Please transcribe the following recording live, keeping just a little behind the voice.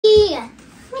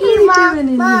doing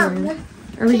in here?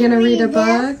 Are we gonna read a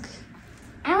book?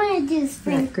 I want to do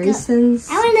spring. Grayson's.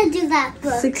 I want to do that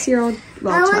book. 6-year-old.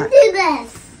 I want to do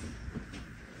this.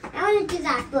 I want to do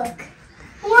that book.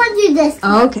 I want to do this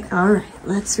book. Okay, all right.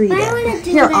 Let's read I it. want to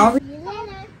do Here, that. I'll read.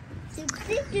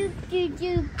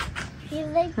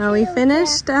 Now we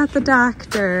finished at the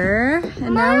doctor,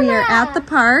 and now we are at the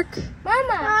park.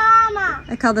 Mama.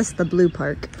 I call this the blue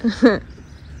park. I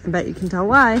bet you can tell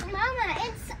why. Mama,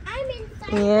 I'm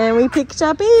inside. And we picked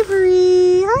up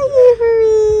Avery.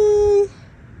 Hi, Avery.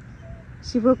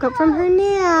 She woke up from her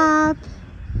nap.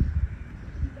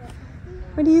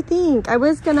 What do you think? I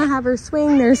was gonna have her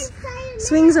swing. There's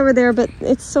swings over there, but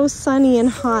it's so sunny and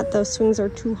hot. Those swings are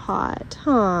too hot,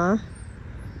 huh?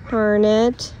 Darn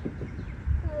it.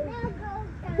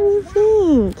 What do you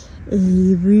think?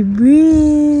 Avery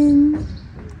Bryn.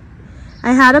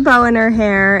 I had a bow in her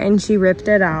hair and she ripped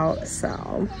it out,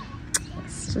 so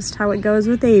it's just how it goes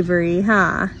with Avery,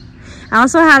 huh? I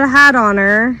also had a hat on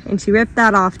her and she ripped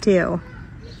that off too.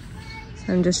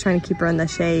 So I'm just trying to keep her in the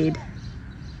shade.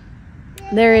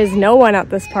 There is no one at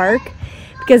this park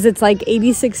because it's like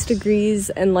 86 degrees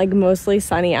and like mostly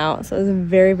sunny out, so it's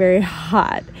very, very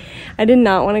hot. I did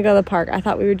not want to go to the park. I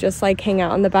thought we would just like hang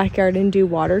out in the backyard and do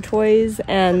water toys,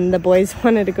 and the boys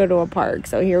wanted to go to a park.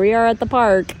 So here we are at the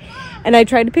park, and I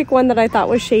tried to pick one that I thought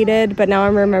was shaded, but now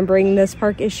I'm remembering this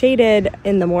park is shaded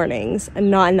in the mornings and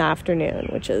not in the afternoon,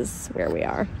 which is where we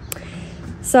are.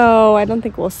 So I don't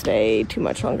think we'll stay too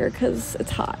much longer because it's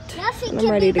hot. And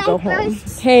I'm ready to go home.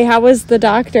 Hey, how was the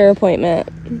doctor appointment?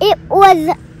 It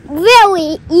was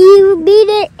really, you beat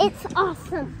it. It's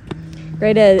awesome.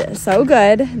 Rated so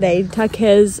good. They took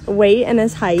his weight and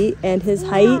his height, and his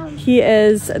height, he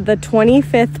is the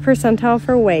 25th percentile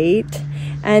for weight,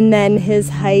 and then his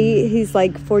height, he's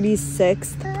like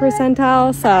 46th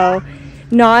percentile, so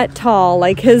not tall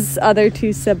like his other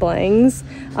two siblings,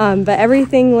 but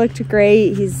everything looked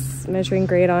great. He's measuring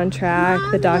great on track.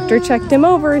 The doctor checked him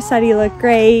over, said he looked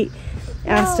great,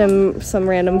 asked him some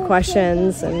random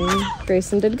questions, and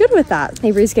Grayson did good with that.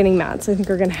 Avery's getting mad, so I think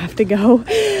we're gonna have to go.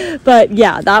 But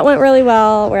yeah, that went really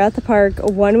well. We're at the park.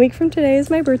 1 week from today is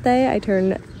my birthday. I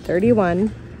turn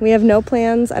 31. We have no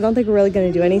plans. I don't think we're really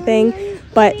gonna do anything,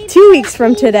 but 2 weeks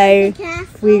from today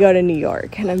we go to New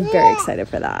York, and I'm very excited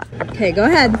for that. Okay, go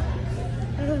ahead.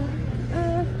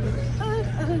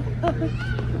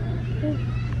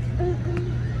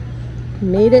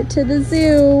 Made it to the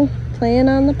zoo. Playing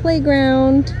on the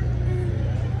playground.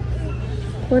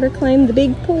 Porter climbed the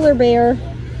big polar bear.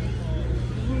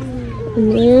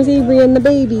 And there's Avery and the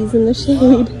babies in the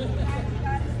shade.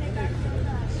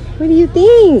 What do you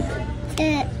think?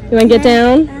 You want to get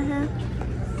down?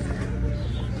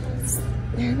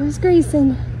 There goes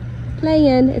Grayson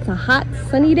playing. It's a hot,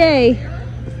 sunny day.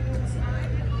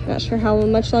 Not sure how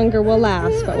much longer we'll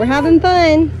last, but we're having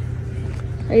fun.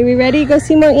 Are you ready to go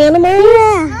see more animals?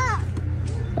 Yeah.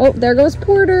 Oh, there goes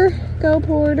Porter. Go,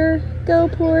 Porter. Go,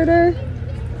 Porter.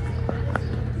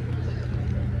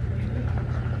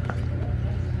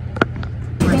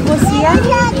 We'll see ya.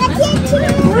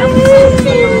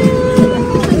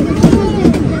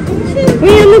 We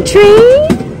on the train?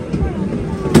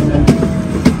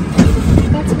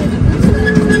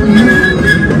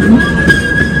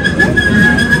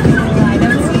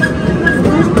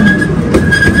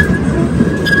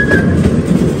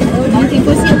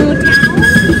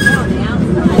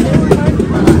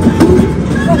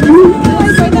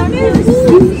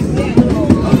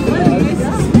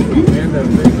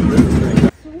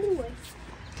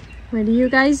 What are you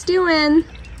guys doing?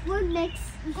 We're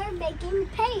making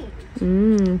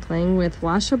paint. Playing with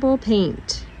washable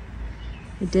paint.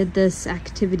 I did this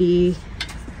activity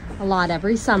a lot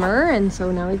every summer, and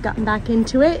so now we've gotten back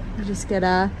into it. You just get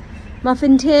a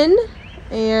muffin tin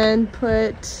and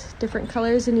put different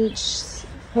colors in each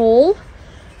hole,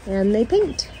 and they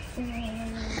paint.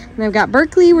 And I've got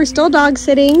Berkeley. We're still dog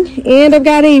sitting, and I've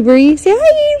got Avery. Say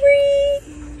hi,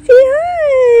 Avery. Say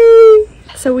hi.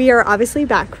 So we are obviously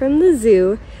back from the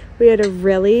zoo. We had a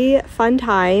really fun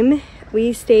time.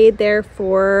 We stayed there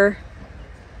for,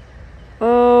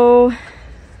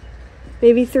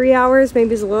 maybe 3 hours,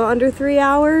 maybe it's a little under 3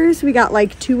 hours. We got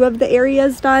like 2 of the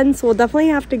areas done, so we'll definitely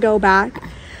have to go back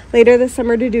later this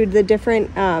summer to do the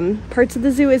different parts of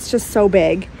the zoo. It's just so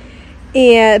big.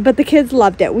 But the kids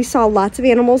loved it. We saw lots of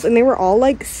animals, and they were all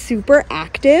like super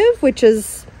active, which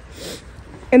is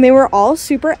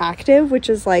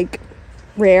like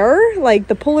rare. Like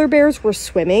the polar bears were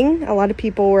swimming. A lot of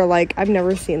people were like, I've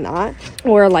never seen that.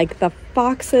 Or like the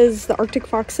foxes, the Arctic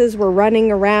foxes were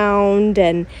running around,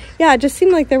 and yeah, it just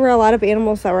seemed like there were a lot of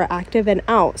animals that were active and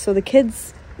out. So the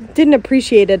kids didn't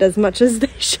appreciate it as much as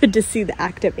they should to see the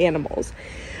active animals.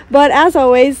 But as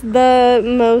always, the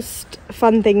most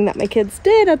fun thing that my kids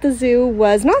did at the zoo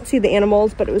was not see the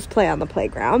animals, but it was play on the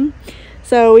playground.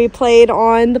 So we played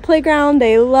on the playground.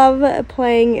 They love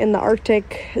playing in the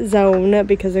Arctic zone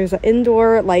because there's an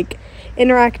indoor, like,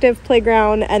 interactive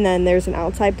playground, and then there's an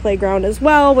outside playground as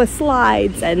well with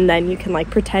slides, and then you can, like,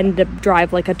 pretend to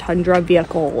drive, like, a Tundra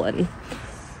vehicle, and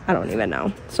I don't even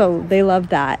know. So they love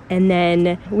that. And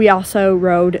then we also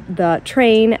rode the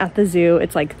train at the zoo.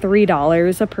 It's like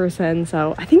 $3 a person.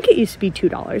 So I think it used to be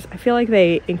 $2. I feel like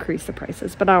they increased the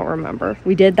prices, but I don't remember.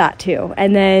 We did that too.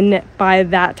 And then by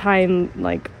that time,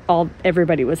 like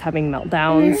everybody was having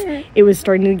meltdowns. It was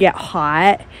starting to get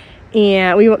hot.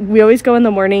 And we always go in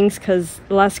the mornings because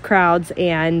less crowds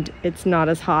and it's not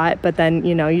as hot. But then,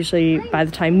 you know, usually by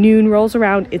the time noon rolls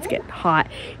around, it's getting hot.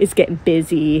 It's getting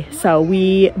busy. So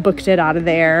we booked it out of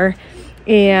there.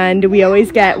 And we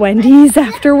always get Wendy's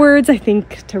afterwards, I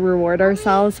think, to reward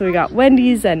ourselves. So we got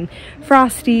Wendy's and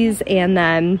Frosties. And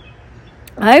then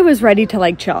I was ready to,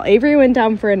 like, chill. Avery went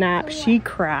down for a nap. She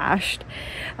crashed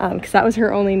because that was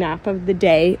her only nap of the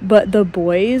day. But the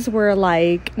boys were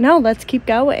like, no, let's keep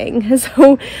going.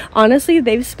 So honestly,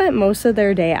 they've spent most of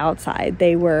their day outside.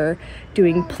 They were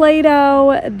doing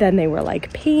Play-Doh, then they were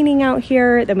like painting out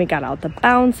here, then we got out the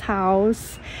bounce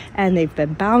house and they've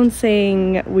been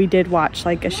bouncing. We did watch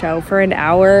like a show for an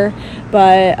hour,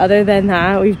 but other than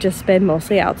that, we've just been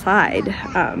mostly outside.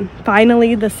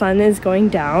 Finally, the sun is going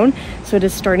down, so it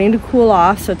is starting to cool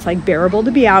off, so it's like bearable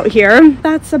to be out here.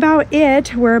 That's about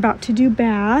it. We're about to do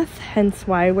bath, hence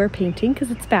why we're painting,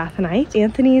 because it's bath night.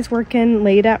 Anthony's working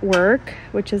late at work,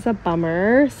 which is a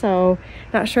bummer, so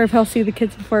not sure if he'll see the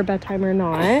kids before bedtime or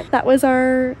not. That was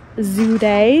our zoo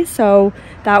day, so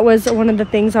that was one of the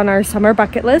things on our summer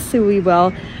bucket list, so we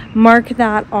will mark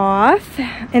that off.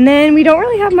 And then we don't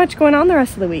really have much going on the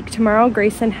rest of the week. Tomorrow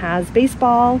Greyson has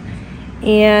baseball,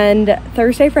 and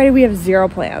Thursday, Friday we have zero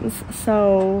plans,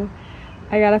 so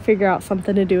I gotta figure out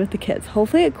something to do with the kids.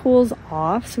 Hopefully it cools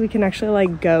off so we can actually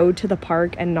like go to the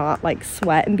park and not like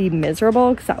sweat and be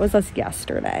miserable, because that was us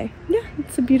yesterday. Yeah,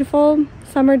 it's a beautiful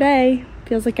summer day.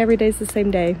 Feels like every day's the same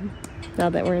day now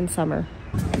that we're in summer.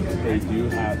 They do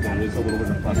have, there is a little bit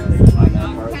of frustration on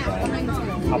that part, but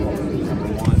couple of things. Number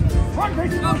one,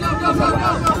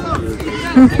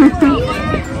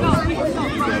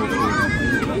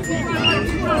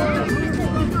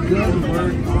 good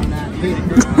work on that.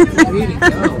 Way to go.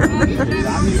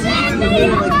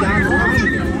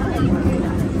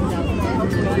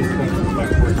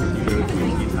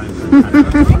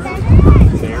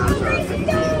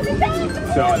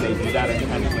 So they do that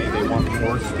intentionally. They want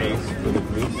more space for the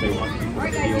groups. They want people to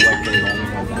feel like they're the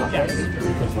only ones out there.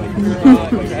 Because like,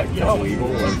 it's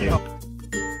illegal.